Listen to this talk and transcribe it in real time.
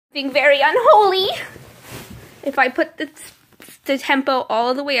Being very unholy. If I put the tempo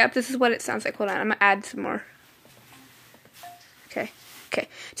all the way up, this is what it sounds like. Hold on, I'm gonna add some more. Okay, okay.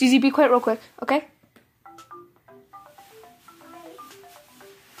 Gigi, be quiet real quick, okay?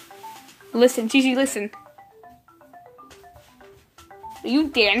 Listen, Gigi, listen. Are you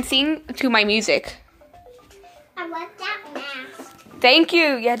dancing to my music? I want that mask. Thank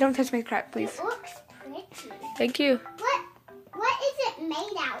you. Yeah, don't touch my crap, please. It looks pretty. Thank you. What is it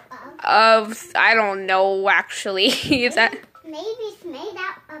made out of? I don't know, actually. Is that? Maybe it's made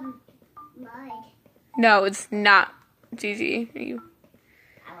out of mud. No, it's not, Gigi. I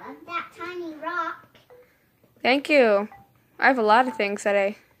love that tiny rock. Thank you. I have a lot of things that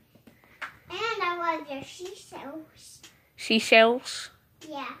I... And I love your seashells. Seashells?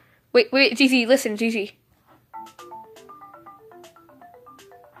 Yeah. Wait, Gigi, listen, Gigi.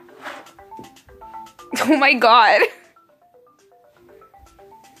 Oh my god.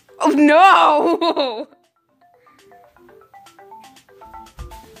 Oh no!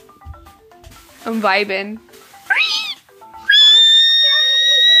 I'm vibing.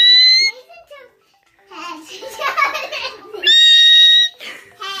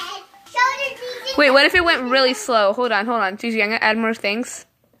 Wait, what if it went really slow? Hold on. Gigi, I'm gonna add more things.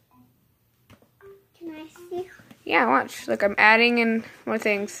 Can I see? Yeah, watch. Look, I'm adding in more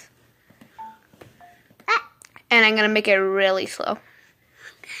things. And I'm gonna make it really slow.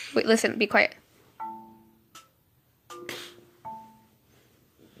 Wait, listen, be quiet.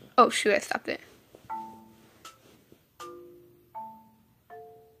 Oh shoot, I stopped it.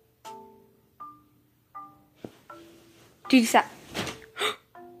 Gigi, stop.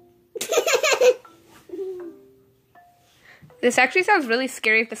 This actually sounds really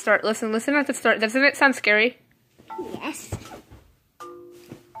scary at the start. Listen at the start. Doesn't it sound scary? Yes.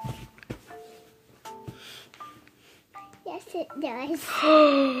 Yes, it does.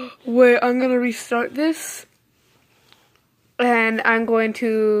 Wait, I'm gonna restart this. And I'm going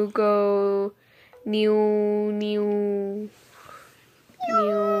to go new.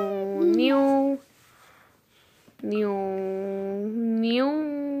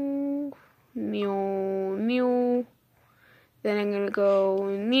 Then I'm gonna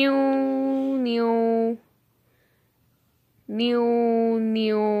go new.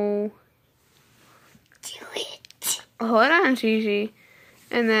 Do it. Hold on, Gigi.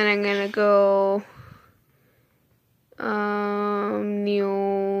 And then I'm gonna go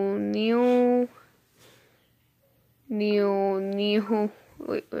new.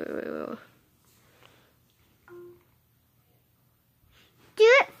 Wait. Do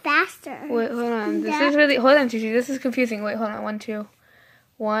it faster. Wait, hold on. Hold on, Gigi. This is confusing. Wait, hold on. 1, 2.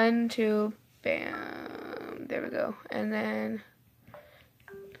 1, 2, bam. There we go. And then...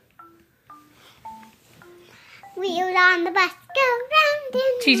 Wheels on the bus go round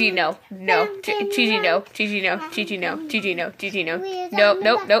and Gigi, no. Gigi, no.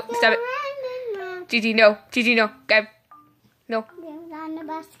 No. Stop it. Gigi, no. Guy. No. Wheels on the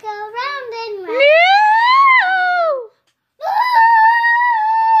bus go round and round. No!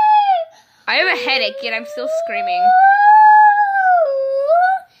 I have a headache, yet I'm still screaming.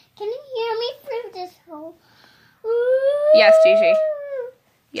 Can you hear me through this hole? Yes, Gigi.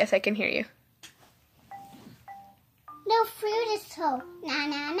 Yes, I can hear you. No, through this hole. Na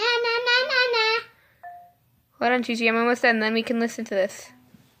na na na na na na. Hold on, Gigi. I'm almost done. Then we can listen to this.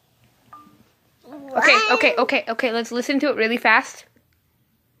 What? Okay. Let's listen to it really fast.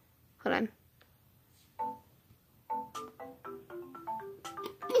 Hold on.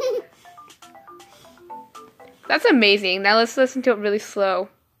 That's amazing. Now let's listen to it really slow.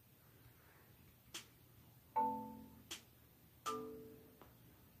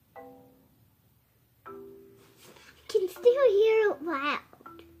 Can still hear it loud.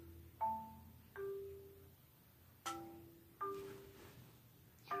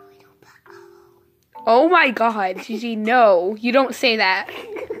 Oh my god, Gigi, no. You don't say that.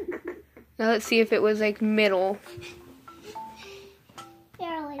 Now let's see if it was like middle.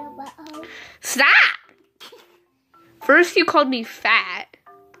 You're a little butthole. Stop! First you called me fat.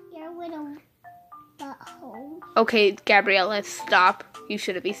 You're a little butthole. Okay, Gabriella, stop. You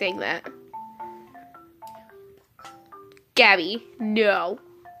shouldn't be saying that. Gabby, no.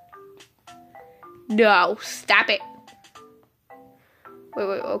 No, stop it. Wait,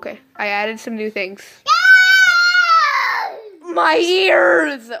 okay. I added some new things. My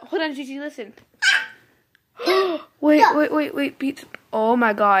ears! Hold on, Gigi, listen. Wait. Beats. Oh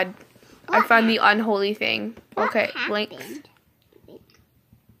my god. I found the unholy thing. Okay, links.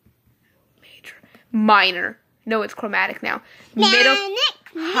 Major. Minor. No, it's chromatic now. Middle.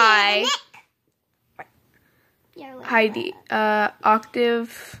 High. Heidi.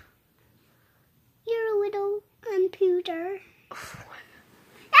 Octave. Your little computer.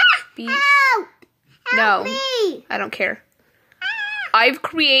 Beat. Help! No, Me! I don't care. I've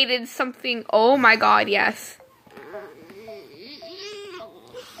created something. Oh my god, yes.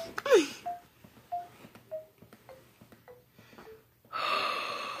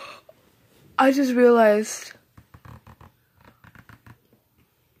 I just realized.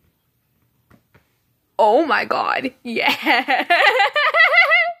 Oh my god, yeah.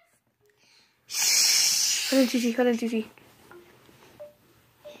 Hold on, Gigi, hold on, Gigi.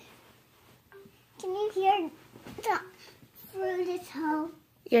 Can you hear the through this hole?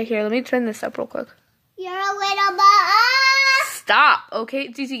 Yeah, here, let me turn this up real quick. You're a little button. Stop, okay?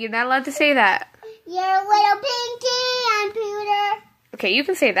 Gigi, you're not allowed to say that. You're a little pinky computer. Okay, you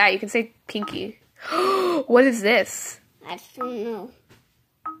can say that. You can say pinky. What is this? I don't know.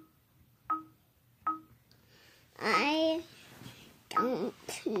 I don't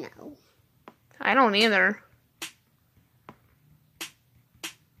know. I don't either.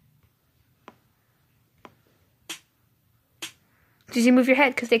 Did you move your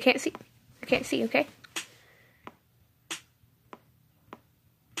head? Because they can't see. I can't see, okay?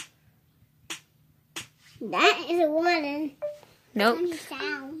 That is a one. Nope. Funny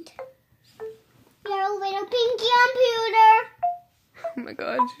sound. You're a little pinky computer. Oh my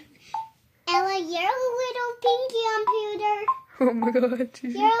god. Ella, you're a little pinky computer. Oh my god.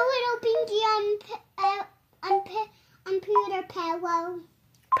 Gigi. You're a little pinky computer pillow.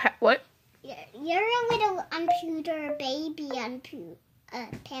 What? You're a little computer baby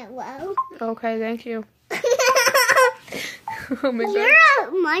pillow. Okay, thank you. Oh my god. You're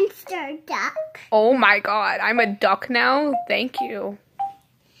a monster duck. Oh my god. I'm a duck now? Thank you.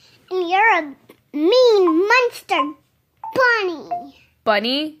 And you're a mean monster bunny.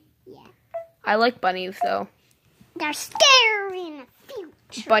 Bunny? Yeah. I like bunnies though. They're scary in the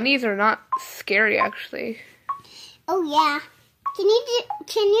future. Bunnies are not scary actually. Oh yeah.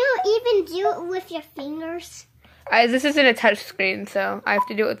 Can you even do it with your fingers? This isn't a touch screen, so I have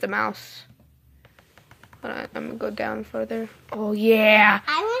to do it with the mouse. Hold on, I'm gonna go down further. Oh yeah.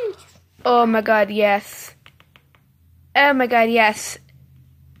 Oh my god, yes. Oh my god, yes.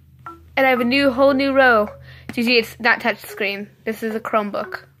 And I have a whole new row. Gigi, it's not touch screen. This is a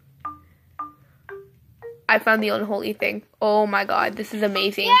Chromebook. I found the unholy thing. Oh my god, this is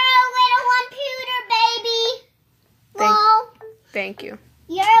amazing. You're a little computer baby. Lol. Thank you.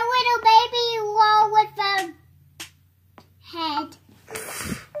 You're a little baby lol with a head.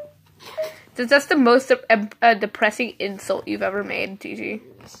 That's the most depressing insult you've ever made, Gigi.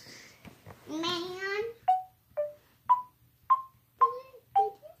 Man. Did you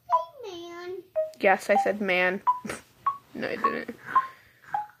say man? Yes, I said man. No, I didn't.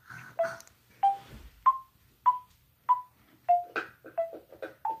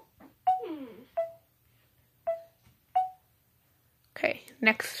 Okay,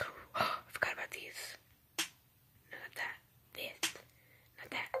 next. Oh, I forgot about these. Not that. This. Not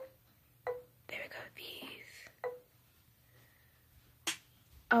that. There we go. These.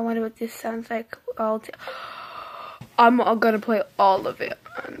 I wonder what this sounds like. I'm gonna play all of it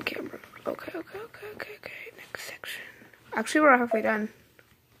on camera. Okay. Next section. Actually, we're halfway done.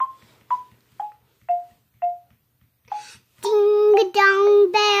 Ding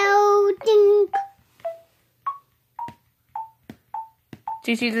dong bell, ding.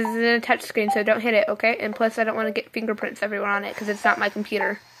 Gigi, this is a touch screen, so don't hit it, okay? And plus, I don't want to get fingerprints everywhere on it because it's not my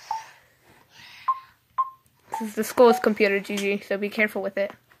computer. This is the school's computer, Gigi, so be careful with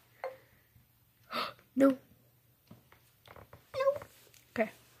it. No.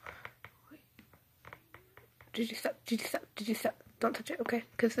 Okay. Gigi, stop. Gigi, stop. Gigi, stop. Don't touch it, okay?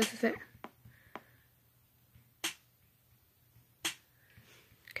 Because this is it.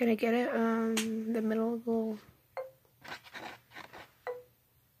 Can I get it? The middle little...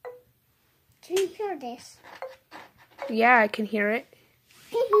 Can you hear this? Yeah, I can hear it.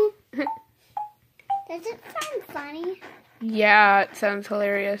 Does it sound funny? Yeah, it sounds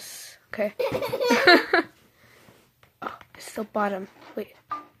hilarious. Okay. Oh, it's still bottom. Wait.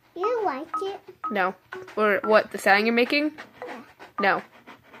 You like it? No. Or what? The sound you're making? Yeah. No.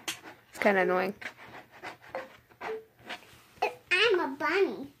 It's kind of annoying. I'm a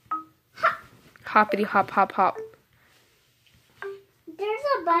bunny. Hoppity hop hop hop. There's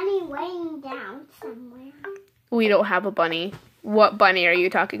a bunny laying down somewhere. We don't have a bunny. What bunny are you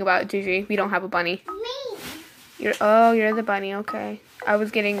talking about, Gigi? We don't have a bunny. Me. You're the bunny. Okay. I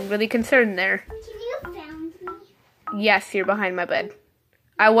was getting really concerned there. Can you found me? Yes, you're behind my bed.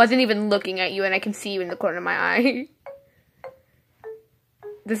 I wasn't even looking at you, and I can see you in the corner of my eye.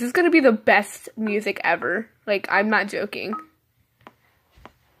 This is gonna be the best music ever. Like, I'm not joking.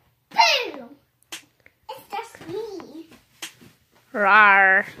 Boo! It's just me.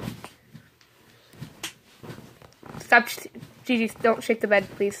 Rawr. Stop, Gigi, don't shake the bed,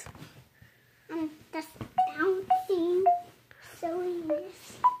 please. I'm just bouncing.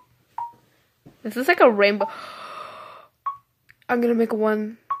 Silliness. This is like a rainbow. I'm gonna make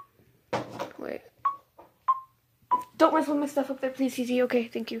one. Wait. Don't mess with my stuff up there, please, Gigi. Okay,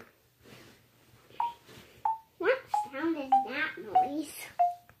 thank you. What sound is that noise?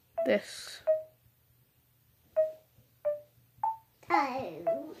 This.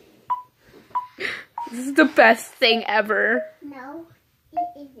 Oh. This is the best thing ever. No, it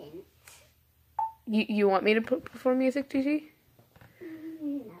isn't. You want me to perform music, Gigi?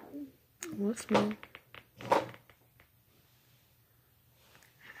 No. What's mean?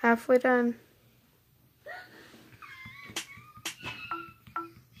 Halfway done. No.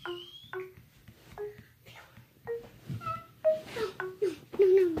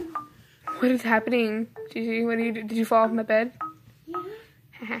 What is happening, Gigi? What did you fall off my bed?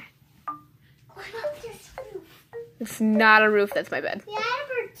 Yeah. What about this roof? It's not a roof. That's my bed. Yeah, I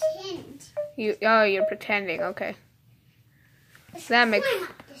pretend. You're pretending. Okay. That makes. Climb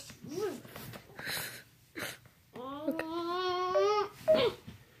up this roof.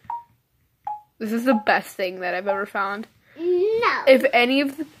 This is the best thing that I've ever found. No. If any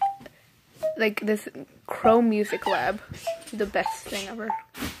of the, like this Crow Music Lab, the best thing ever.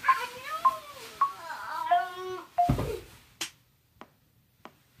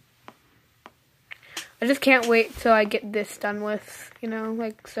 I just can't wait till I get this done with, you know,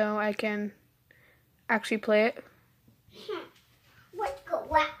 like so I can actually play it. Let's go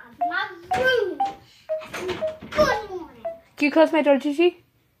out of my room. Good morning. Can you close my door, Gigi?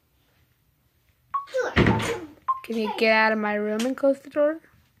 Sure. Can you get out of my room and close the door?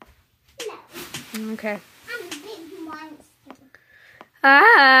 No. Okay. I'm a big monster.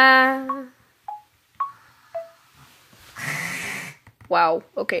 Ah. Wow.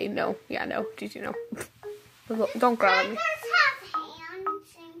 Okay, no. Yeah, no. Gigi, no. Don't growl at me. Tigers have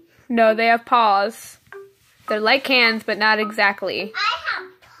hands. No, they have paws. They're like hands, but not exactly. I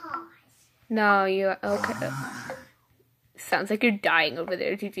have paws. No, you... Okay. Sounds like you're dying over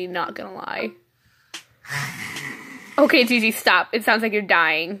there, Gigi. Not gonna lie. Okay, Gigi, stop. It sounds like you're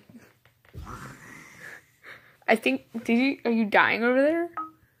dying. I think... Gigi, are you dying over there?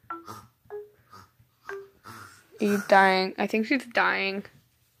 Are you dying? I think she's dying.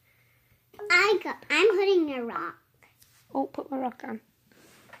 I'm putting a rock. Oh, put my rock down.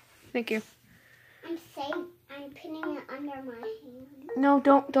 Thank you. I'm safe. I'm putting it under my hand. No,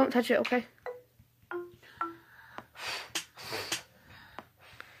 don't touch it, okay?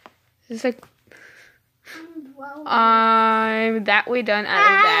 It's like I'm that way done out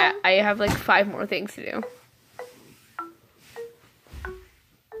of that. I have like 5 more things to do.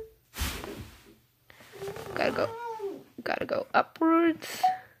 Gotta go upwards.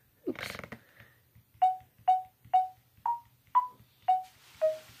 Oops.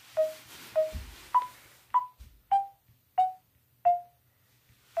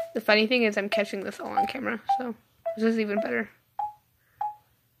 The funny thing is I'm catching this all on camera, so this is even better.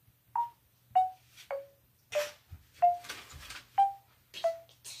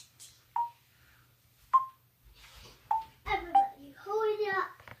 Everybody, hold it up.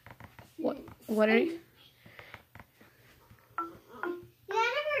 What are you?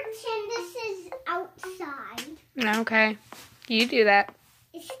 Yeah, pretend this is outside. Okay. You do that.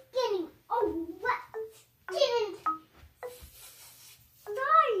 It's getting wet. Getting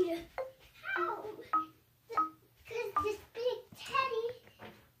inside. How? Because this big teddy.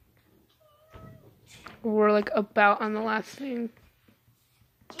 We're like about on the last thing.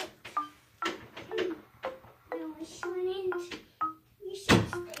 No, we shouldn't. You should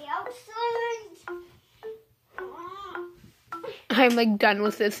stay outside. I'm like done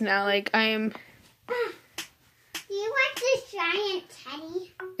with this now. Like I am. Do you like this giant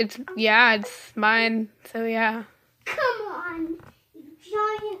teddy? It's mine. So yeah. Come on, you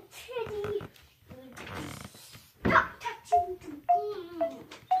giant teddy. Stop touching the game.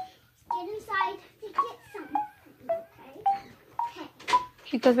 Get inside to get something, okay? Okay.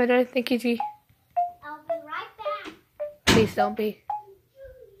 He closed my door. Thank you, G. I'll be right back. Please don't be.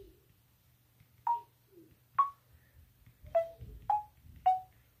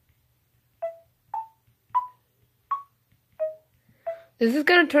 This is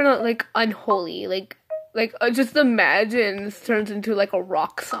gonna turn out like unholy, like just imagine this turns into like a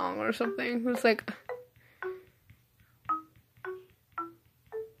rock song or something. It's like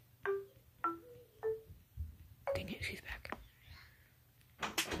dang it, she's back.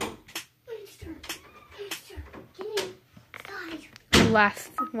 Monster.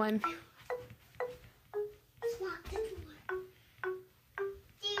 last one. Lock the door.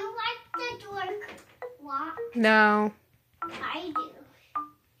 Do you like the door locked? No. I do.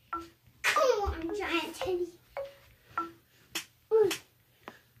 Oh, I'm giant teddy.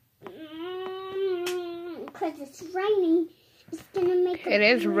 Because it's raining, it's gonna make It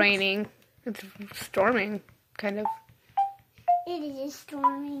is raining. It's storming, kind of. It is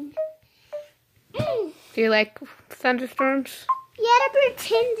storming. Do you like thunderstorms? Yeah, to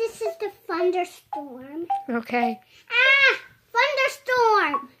pretend this is the thunderstorm. Okay. Ah!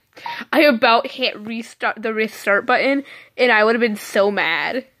 Thunderstorm! I about hit the restart button, and I would have been so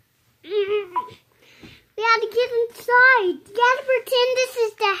mad. We had to get inside. You gotta pretend this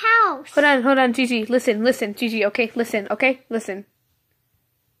is the house. Hold on, Gigi. Listen, Gigi. Okay, listen.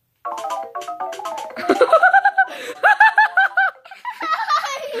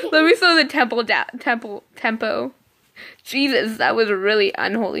 Let me slow the tempo. Jesus, that was really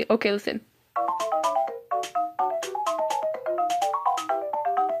unholy. Okay, listen.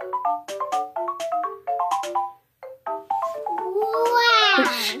 Wow.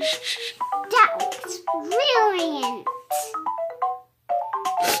 That looks brilliant.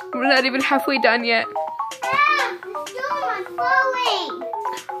 We're not even halfway done yet. Ah, the storm is falling.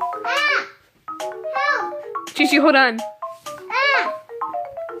 Ah, help. Gigi, hold on. Ah.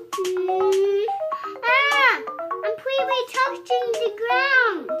 Ah, I'm completely touching the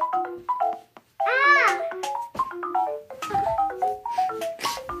ground. Ah.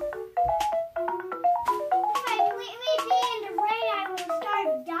 If I completely be in the rain, I will start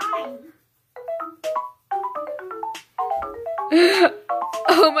dying.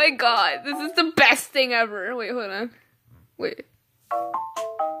 Oh my god, this is the best thing ever. Wait, hold on. Wait.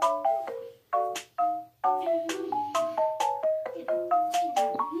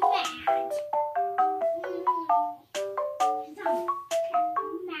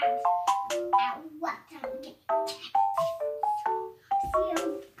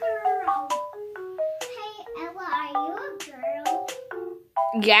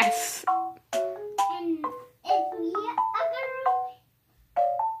 Yes. And is me a girl?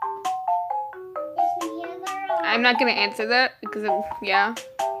 Is me a girl? I'm not gonna answer that because yeah.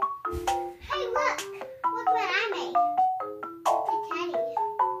 Hey, look! Look what I made. The teddy.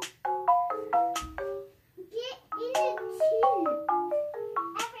 Get in the tin.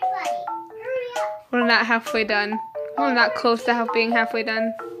 Everybody, hurry up. We're not halfway done. We're not close to being halfway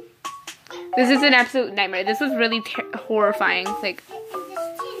done. This is an absolute nightmare. This was really horrifying. Like,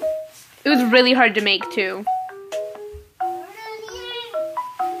 it was really hard to make too.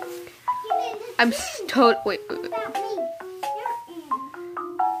 I'm wait.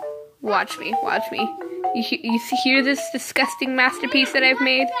 Watch me. You hear this disgusting masterpiece that I've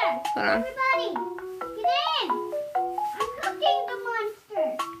made? Hold on. Everybody, get in. I'm cooking the monster.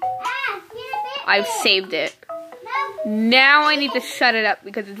 Ah, get a bit. I've saved it. No. Now I need to shut it up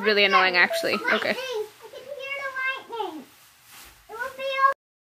because it's really annoying actually. Okay.